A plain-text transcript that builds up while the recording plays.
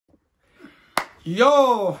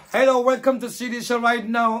Yo, hello, welcome to CD Show right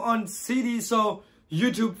now on CD Show,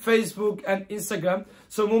 YouTube, Facebook, and Instagram.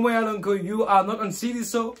 So, Momoyalonko, you are not on CD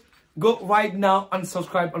Show. Go right now and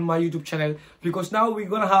subscribe on my YouTube channel because now we're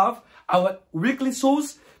gonna have our weekly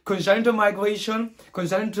shows concerning to migration,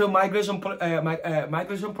 concerning to migration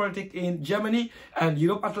politics in Germany and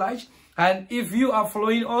Europe at large. And if you are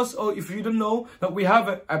following us, or if you don't know that we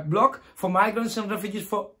have a blog for migrants and refugees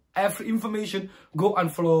for every information, go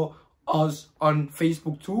and follow us on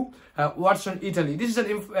Facebook too. What's on Italy? This is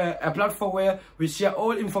a platform where we share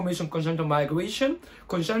all information concerning to migration,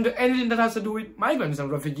 concerning to anything that has to do with migrants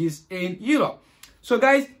and refugees in Europe. So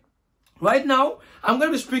guys, right now I'm going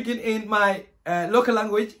to be speaking in my local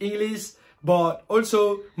language, English, but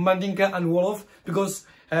also Mandinka and Wolof, because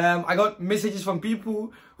I got messages from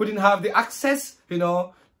people who didn't have the access, you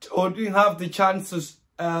know, or didn't have the chance to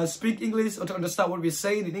speak English or to understand what we're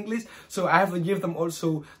saying in English. So I have to give them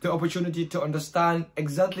also the opportunity to understand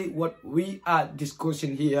exactly what we are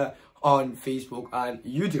discussing here on Facebook and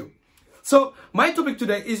YouTube. So my topic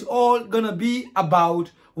today is all gonna be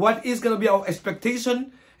about what is gonna be our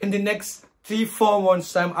expectation in the next 3-4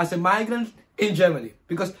 months time as a migrant in Germany.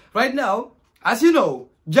 Because right now, as you know,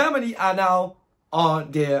 Germany are now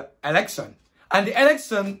on their election, and the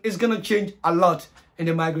election is gonna change a lot in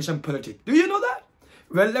the migration politics. Do you know that?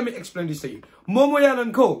 Well, let me explain this to you. Momo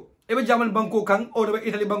yalan ko, ebe German banko kang, or the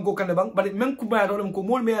Italy banko kan bang, but it menkuba rodom ko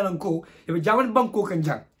mol me yalan ko, ebe German banko kan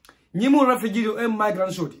jang. Nimu refugee o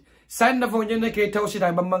migrant shoti. Sign the phone yene ke tausi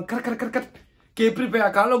dai bang kar ke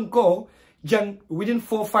prepare kalom ko jang within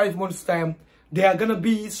 4-5 months time. There are gonna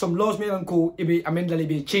be some laws me yalan ko ebe amenda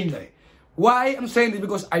lebe change. Why I'm saying this?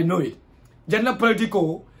 Because I know it. Janna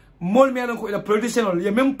politico, mol me yalan ko ila politician ye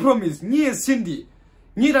mem promise ni Cindy.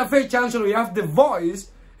 Need a fair chancellor, you have the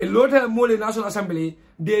voice. A lot of more National Assembly,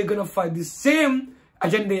 they're gonna fight the same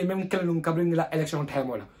agenda covering the election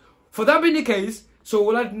time. For that being the case,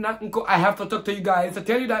 so I have to talk to you guys to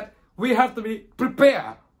tell you that we have to be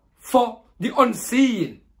prepared for the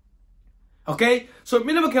unseen. Okay? So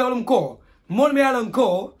minimum kalam ko, more me alam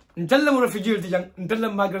ko, until the refugee until the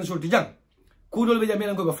migrant short young. Kudol be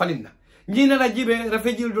jamin ko falina. Nina na jibe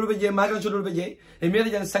refugee dolbeje migrant dolbeje e mere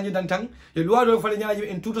jan sanji dantang e loi do fale nyaaji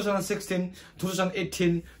in 2016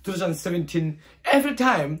 2018 2017 every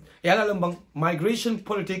time yala lambang migration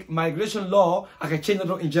politic migration law aka change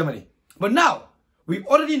in Germany. But now we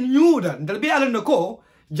already knew that there be alan ko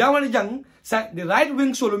Germany jang sa the right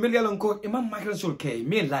wing solo me yalan ko imam migrant solo ke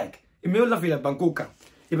me like e me la fila bankuka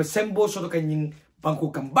e be sembo solo kanyin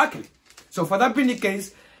bankuka bakli. So for that being the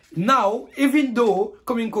case, now, even though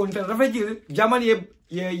coming content refugee Germany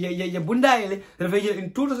ye bundaile refugee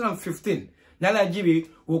in 2015, nala jibi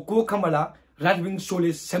woko kamala right wing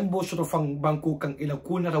sole sembo sort of fang banko kang ila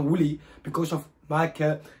kuna wuli because of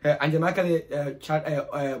Angela Merkel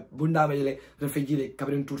bunda mele refugee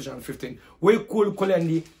kabin in 2015. We cool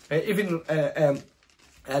kolandi even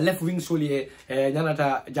left wing sole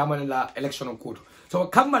nyanata Germany la election code. So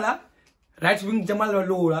kamala right wing Jamal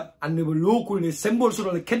Lola and the local symbol sort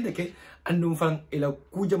of the Kendeke and Numfang Ela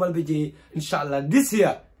Ku Jamal Beje, inshallah, this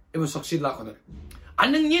year it will succeed like that.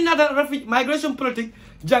 And then you know that migration politics,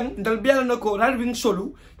 Jang, Dalbianoko, right wing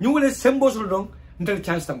solo, you will assemble long until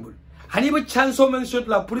chance stumble. And even chance so many should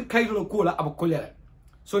la put Kairo Kola Abakolera.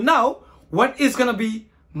 So now, what is gonna be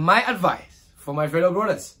my advice for my fellow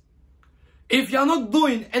brothers? If you're not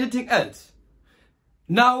doing anything else,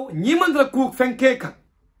 now Nimandra Cook Fankeka.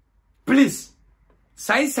 Please,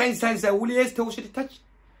 science, will you tell you touch?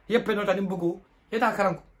 Yep, not an imbugo, yet I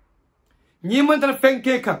can't. Niemand fan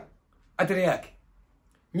cake at the react.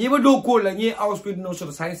 Never do call and ye house with no sort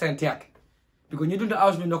of science and tech. Because you do the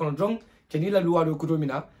house with no drunk, Janila Luado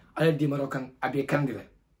Kurumina, and the Moroccan Abbey candidate.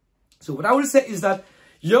 So, what I will say is that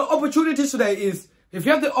your opportunity today is if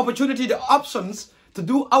you have the opportunity, the options to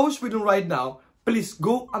do house with right now, please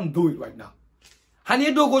go and do it right now. And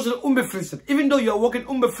you don't go to unbefristet. Even though you are working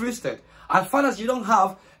unbefristet, as far as you don't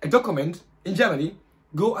have a document in Germany,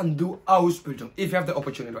 go and do Ausbildung if you have the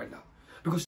opportunity right now.